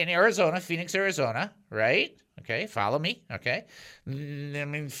where? In Arizona, Phoenix, Arizona, right? Okay, follow me, okay?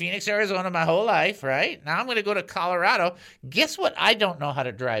 I'm in Phoenix, Arizona my whole life, right? Now I'm going to go to Colorado. Guess what I don't know how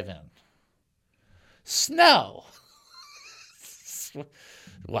to drive in? Snow.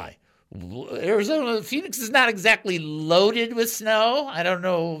 Why? Arizona, Phoenix is not exactly loaded with snow. I don't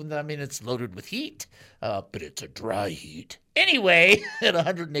know. I mean, it's loaded with heat, but it's a dry heat. Anyway, at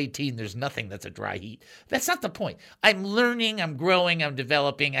 118, there's nothing that's a dry heat. That's not the point. I'm learning, I'm growing, I'm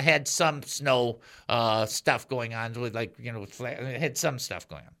developing. I had some snow stuff going on with I had some stuff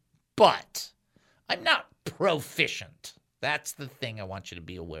going on. But I'm not proficient. That's the thing I want you to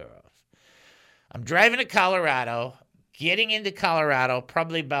be aware of. I'm driving to Colorado. Getting into Colorado,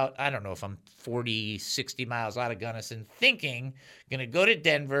 probably about, I don't know if I'm 40, 60 miles out of Gunnison, thinking, going to go to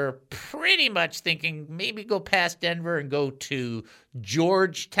Denver, pretty much thinking maybe go past Denver and go to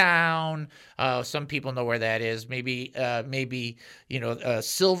Georgetown. Some people know where that is. Maybe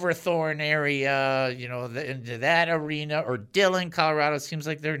Silverthorne area, into that arena, or Dillon, Colorado. It seems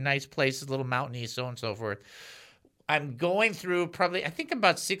like they're nice places, little mountainy, so on and so forth. I'm going through probably, I think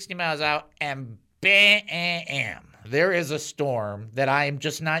about 60 miles out, and bam. There is a storm that I am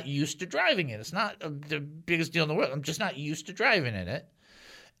just not used to driving in. It's not the biggest deal in the world. I'm just not used to driving in it.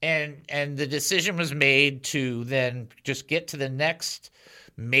 And the decision was made to then just get to the next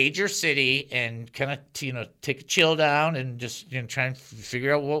major city and kind of, take a chill down and just try and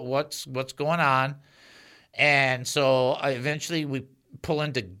figure out what's going on. And so eventually we pull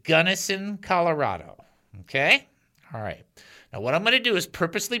into Gunnison, Colorado. Okay? All right. Now, what I'm going to do is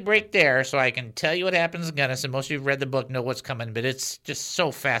purposely break there so I can tell you what happens in Gunnison. Most of you who've read the book know what's coming, but it's just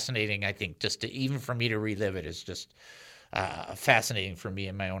so fascinating, I think, even for me to relive it is just fascinating for me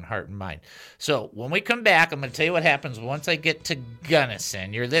in my own heart and mind. So when we come back, I'm going to tell you what happens once I get to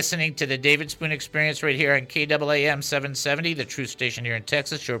Gunnison. You're listening to the David Spoon Experience right here on KAAM 770, the Truth Station here in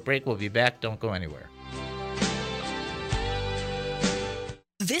Texas. Short break. We'll be back. Don't go anywhere.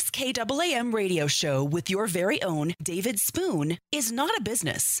 This KAAM radio show with your very own David Spoon is not a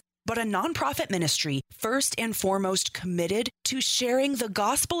business, but a nonprofit ministry first and foremost committed to sharing the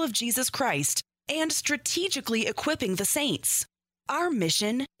gospel of Jesus Christ and strategically equipping the saints. Our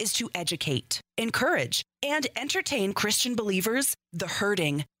mission is to educate, encourage, and entertain Christian believers, the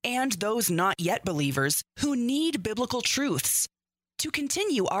hurting, and those not yet believers who need biblical truths. To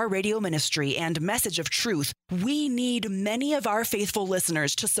continue our radio ministry and message of truth, we need many of our faithful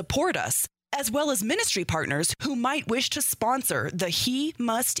listeners to support us, as well as ministry partners who might wish to sponsor the He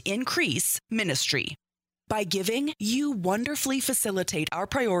Must Increase ministry. By giving, you wonderfully facilitate our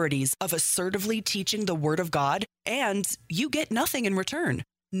priorities of assertively teaching the Word of God, and you get nothing in return.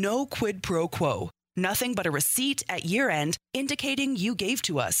 No quid pro quo. Nothing but a receipt at year-end indicating you gave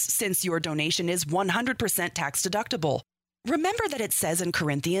to us, since your donation is 100% tax deductible. Remember that it says in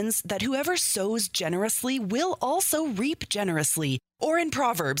Corinthians that whoever sows generously will also reap generously, or in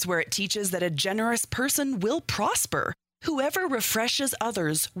Proverbs where it teaches that a generous person will prosper. Whoever refreshes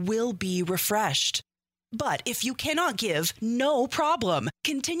others will be refreshed. But if you cannot give, no problem.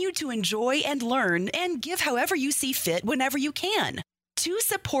 Continue to enjoy and learn and give however you see fit whenever you can. To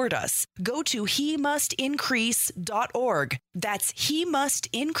support us, go to HeMustIncrease.org. That's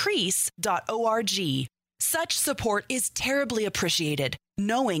HeMustIncrease.org. Such support is terribly appreciated,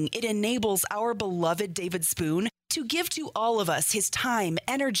 knowing it enables our beloved David Spoon to give to all of us his time,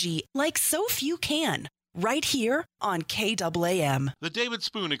 energy, like so few can, right here on KAAM. The David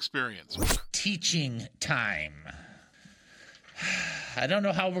Spoon Experience. Teaching time. I don't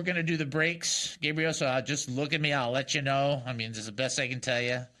know how we're going to do the breaks, Gabriel, so just look at me. I'll let you know. I mean, this is the best I can tell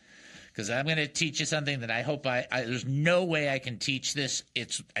you. because I'm going to teach you something that I hope there's no way I can teach this.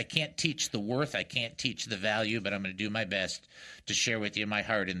 I can't teach the worth. I can't teach the value, but I'm going to do my best to share with you my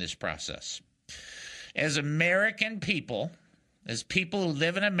heart in this process. As American people, as people who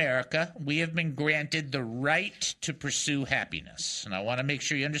live in America, we have been granted the right to pursue happiness. And I want to make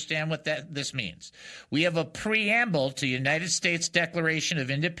sure you understand what this means. We have a preamble to the United States Declaration of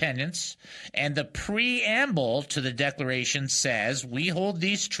Independence, and the preamble to the Declaration says, we hold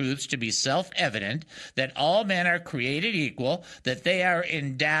these truths to be self-evident, that all men are created equal, that they are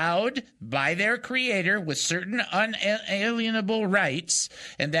endowed by their Creator with certain unalienable rights,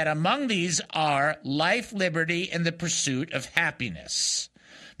 and that among these are life, liberty, and the pursuit of happiness.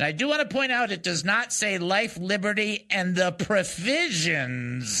 Now, I do want to point out it does not say life, liberty, and the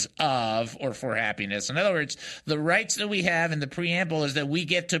provisions of or for happiness. In other words, the rights that we have in the preamble is that we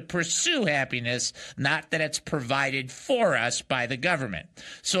get to pursue happiness, not that it's provided for us by the government.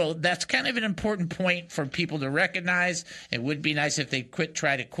 So that's kind of an important point for people to recognize. It would be nice if they quit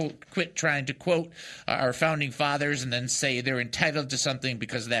trying to quote our founding fathers and then say they're entitled to something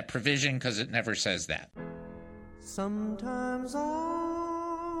because of that provision, because it never says that. Sometimes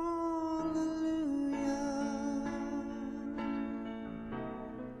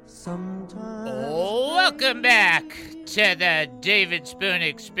Welcome back to the David Spoon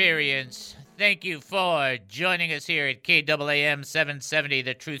Experience. Thank you for joining us here at KAAM 770,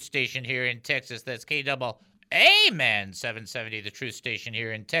 the truth station here in Texas. That's KAAM 770, the truth station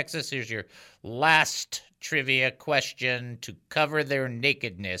here in Texas. Here's your last trivia question to cover their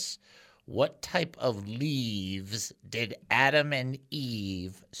nakedness. What type of leaves did Adam and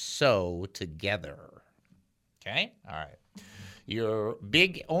Eve sew together? Okay, all right. Your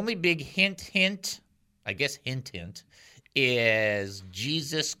only big hint, I guess hint, is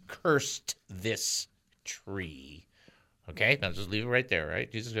Jesus cursed this tree. Okay, now just leave it right there,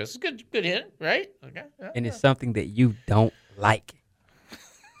 right? Jesus cursed. Good hint, right? Okay. And it's something that you don't like.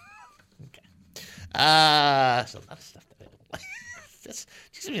 Okay. So a lot of stuff that I don't like. This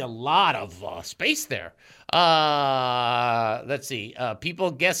gives me a lot of space there. Let's see.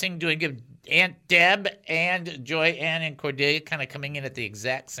 People guessing, give Aunt Deb and Joy Ann and Cordelia kind of coming in at the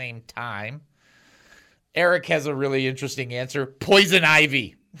exact same time. Eric has a really interesting answer. Poison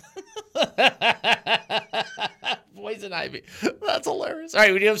ivy. Poison ivy. That's hilarious. All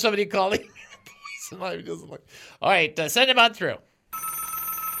right, we do have somebody calling. Poison ivy doesn't like. All right, send him on through.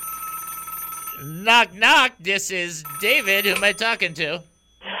 Knock, knock. This is David. Who am I talking to?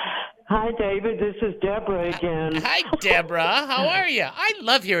 Hi, David. This is Deborah again. Hi, Deborah. How are you? I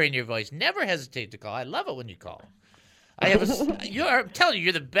love hearing your voice. Never hesitate to call. I love it when you call. I'm telling you,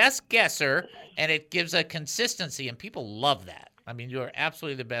 you're the best guesser, and it gives a consistency, and people love that. I mean, you are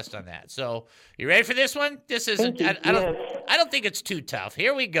absolutely the best on that. So, you ready for this one? This isn't. I don't think it's too tough.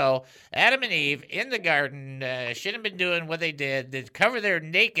 Here we go. Adam and Eve in the garden shouldn't have been doing what they did. They cover their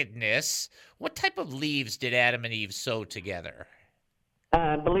nakedness. What type of leaves did Adam and Eve sew together?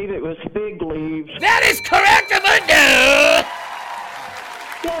 I believe it was fig leaves. That is correct, Amundo!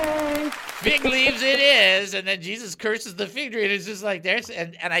 Yay! Fig leaves it is, and then Jesus curses the fig tree, and it's just like there's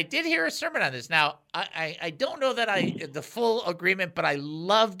and I did hear a sermon on this. Now, I don't know that the full agreement, but I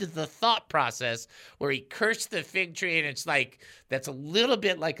loved the thought process where he cursed the fig tree, and it's like that's a little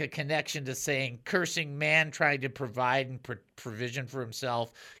bit like a connection to saying cursing man trying to provide and provision for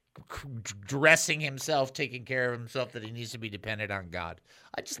himself, dressing himself, taking care of himself, that he needs to be dependent on God.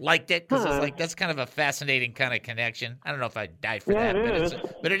 I just liked it because it's like that's kind of a fascinating kind of connection. I don't know if I'd die for that,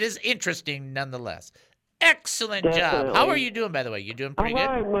 but it is interesting nonetheless. Excellent job. How are you doing, by the way? You doing pretty good?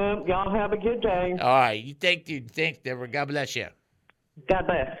 All right, well, y'all have a good day. All right. Thanks, Deborah. God bless you. God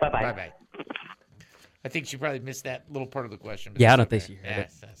bless. Bye-bye. Bye-bye. I think she probably missed that little part of the question. Yeah, I don't think she heard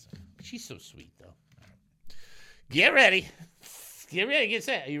it. She's so sweet, though. Get ready. Get ready. Get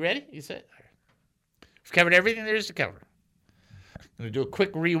set. Are you ready? You set? We've covered everything there is to cover. I'm going to do a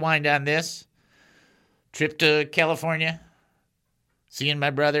quick rewind on this. Trip to California. Seeing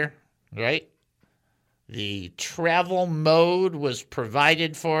my brother, right? The travel mode was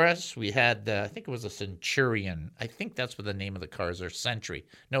provided for us. We had, I think it was a Centurion. I think that's what the name of the cars are, Century.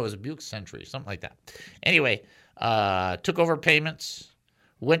 No, it was a Buick Century, something like that. Anyway, took over payments,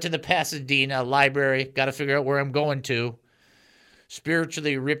 went to the Pasadena library, got to figure out where I'm going to.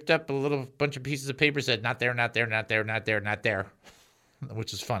 Spiritually ripped up a little bunch of pieces of paper, said, not there, not there, not there, not there, not there,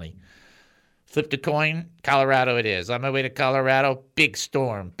 which is funny. Flipped a coin, Colorado it is. On my way to Colorado, big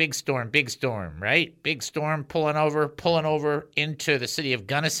storm, right? Big storm pulling over into the city of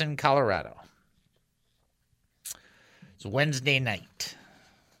Gunnison, Colorado. It's Wednesday night.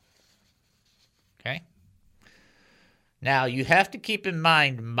 Okay? Now, you have to keep in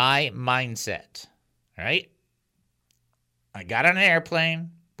mind my mindset, all right? I got on an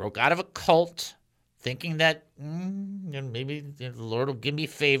airplane, broke out of a cult, thinking that maybe the Lord will give me a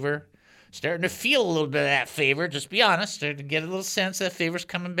favor. Starting to feel a little bit of that favor, just be honest. Starting to get a little sense that favor's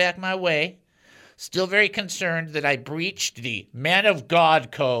coming back my way. Still very concerned that I breached the man of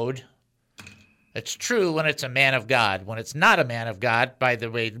God code. It's true when it's a man of God. When it's not a man of God, by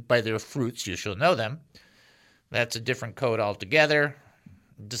the way, by their fruits you shall know them. That's a different code altogether.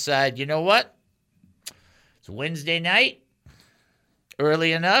 Decide, you know what? It's Wednesday night,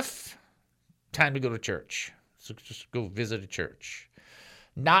 early enough, time to go to church. So just go visit a church.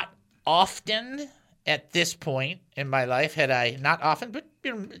 Not often at this point in my life had I, not often, but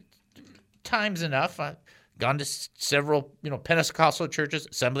times enough. I've gone to several, Pentecostal churches,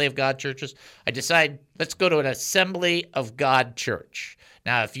 Assembly of God churches. I decide, let's go to an Assembly of God church.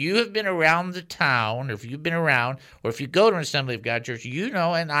 Now, if you have been around the town, or if you've been around, or if you go to an Assembly of God church, you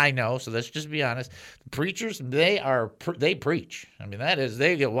know and I know, so let's just be honest, the preachers, they preach. I mean, that is,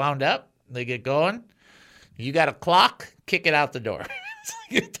 they get wound up, they get going. You got a clock, kick it out the door.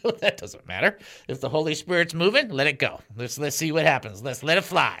 That doesn't matter. If the Holy Spirit's moving, let it go. Let's see what happens. Let's let it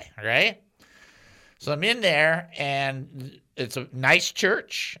fly, all right? So I'm in there, and it's a nice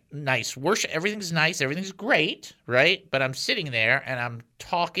church, nice worship. Everything's nice. Everything's great, right? But I'm sitting there, and I'm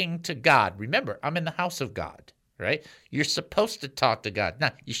talking to God. Remember, I'm in the house of God, right? You're supposed to talk to God.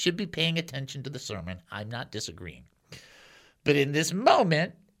 Now, you should be paying attention to the sermon. I'm not disagreeing. But in this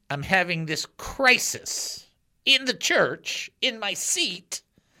moment, I'm having this crisis in the church, in my seat,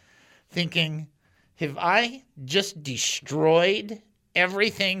 thinking, have I just destroyed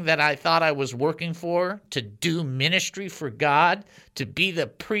everything that I thought I was working for, to do ministry for God, to be the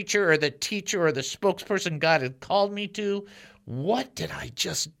preacher or the teacher or the spokesperson God had called me to? What did I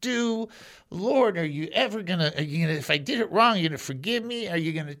just do? Lord, are you gonna, if I did it wrong, are you gonna forgive me? Are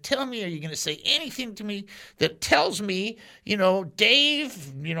you gonna tell me? Are you gonna say anything to me that tells me,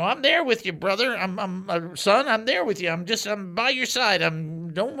 Dave, I'm there with you, brother. I'm son, I'm there with you. I'm by your side.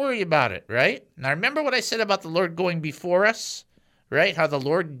 Don't worry about it, right? Now remember what I said about the Lord going before us, right? How the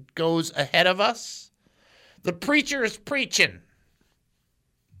Lord goes ahead of us. The preacher is preaching.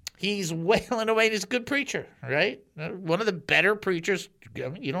 He's wailing away. He's a good preacher, right? One of the better preachers. I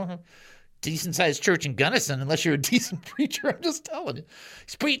mean, you don't have a decent-sized church in Gunnison unless you're a decent preacher. I'm just telling you.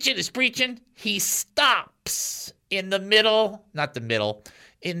 He's preaching. He stops in the middle, not the middle,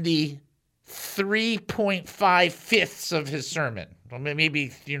 in the 3.5 fifths of his sermon. Well,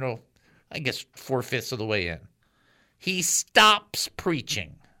 maybe, I guess 4/5 of the way in. He stops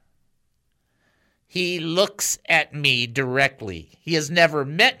preaching. He looks at me directly. He has never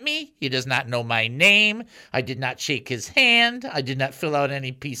met me. He does not know my name. I did not shake his hand. I did not fill out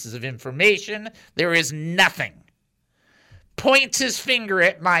any pieces of information. There is nothing. Points his finger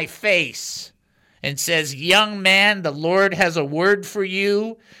at my face and says, young man, the Lord has a word for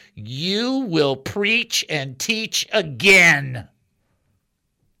you. You will preach and teach again.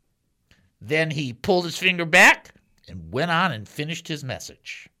 Then he pulled his finger back and went on and finished his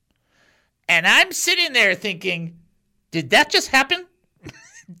message. And I'm sitting there thinking, did that just happen?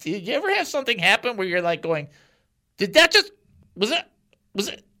 Did you ever have something happen where you're like going, did that just, is that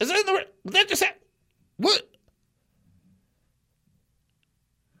just happen? What?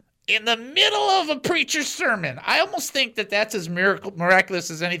 In the middle of a preacher's sermon. I almost think that that's as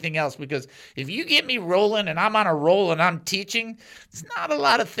miraculous as anything else, because if you get me rolling and I'm on a roll and I'm teaching, it's not a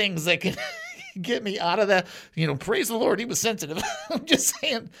lot of things that can get me out of that. Praise the Lord, he was sensitive. I'm just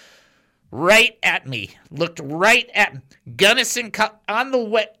saying. Right at me, looked right at me. Gunnison on the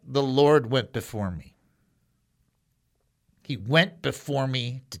way. The Lord went before me. He went before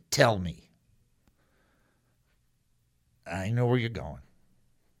me to tell me, I know where you're going.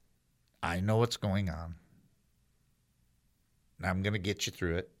 I know what's going on. I'm going to get you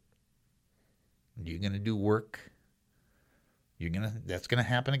through it. You're going to do work. That's going to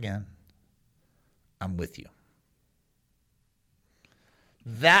happen again. I'm with you.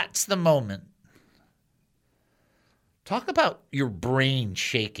 That's the moment. Talk about your brain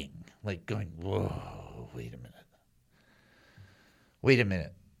shaking, like going, whoa, wait a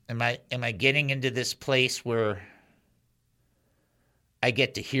minute. Am I getting into this place where I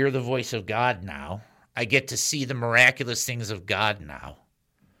get to hear the voice of God now? I get to see the miraculous things of God now.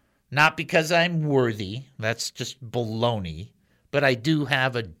 Not because I'm worthy, that's just baloney, but I do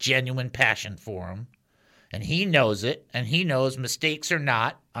have a genuine passion for him. And he knows it, and he knows, mistakes or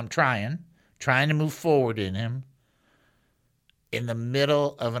not, I'm trying to move forward in him. In the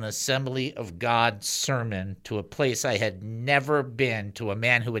middle of an Assembly of God sermon to a place I had never been, to a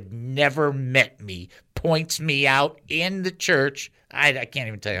man who had never met me points me out in the church. I can't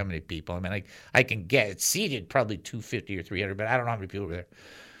even tell you how many people. I mean, I can get it seated probably 250 or 300, but I don't know how many people were there.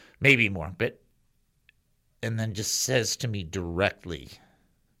 Maybe more. And then just says to me directly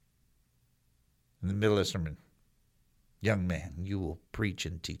in the middle of the sermon, young man, you will preach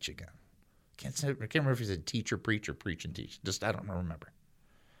and teach again. I can't remember if he said teach or preach or preach and teach. I don't remember.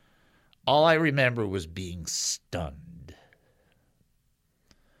 All I remember was being stunned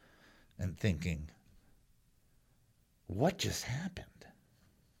and thinking, what just happened?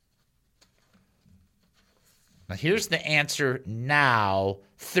 Now, here's the answer now,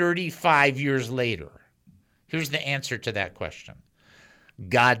 35 years later. Here's the answer to that question.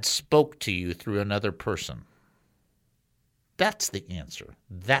 God spoke to you through another person. That's the answer.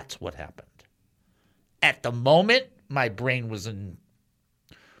 That's what happened. At the moment, my brain was in,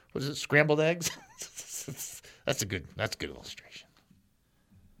 what is it, scrambled eggs? That's a good illustration.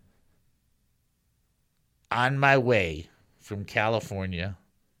 On my way from California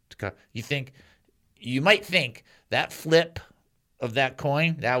to you might think that flip of that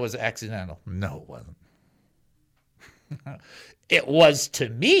coin, that was accidental. No, it wasn't. It was to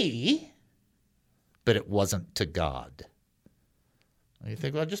me, but it wasn't to God. You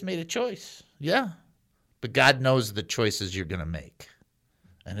think, well, I just made a choice. Yeah, but God knows the choices you're going to make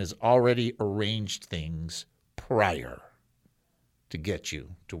and has already arranged things prior to get you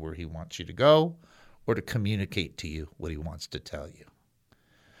to where he wants you to go or to communicate to you what he wants to tell you.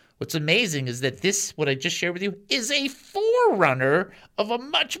 What's amazing is that what I just shared with you, is a forerunner of a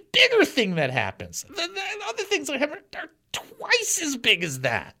much bigger thing that happens. The other things that happen are twice as big as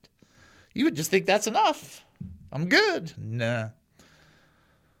that. You would just think that's enough. I'm good. Nah.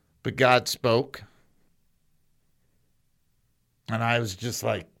 But God spoke. And I was just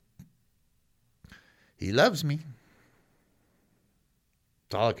like, he loves me.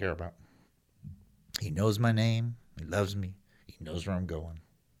 That's all I care about. He knows my name. He loves me. He knows where I'm going.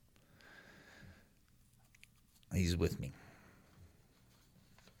 He's with me.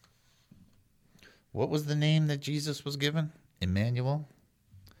 What was the name that Jesus was given? Emmanuel?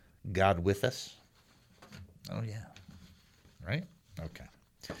 God with us? Oh, yeah. Right? Okay.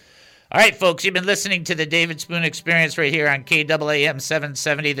 All right, folks, you've been listening to the David Spoon Experience right here on KAAM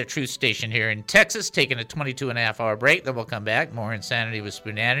 770, the truth station here in Texas, taking a 22.5-hour break. Then we'll come back. More Insanity with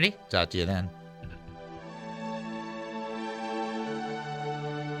Spoonanity. Talk to you then.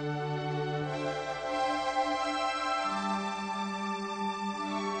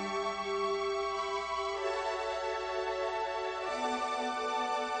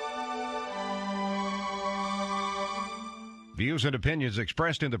 Views and opinions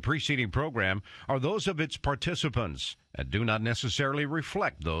expressed in the preceding program are those of its participants and do not necessarily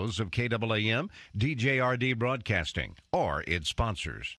reflect those of KAAM, DJRD Broadcasting, or its sponsors.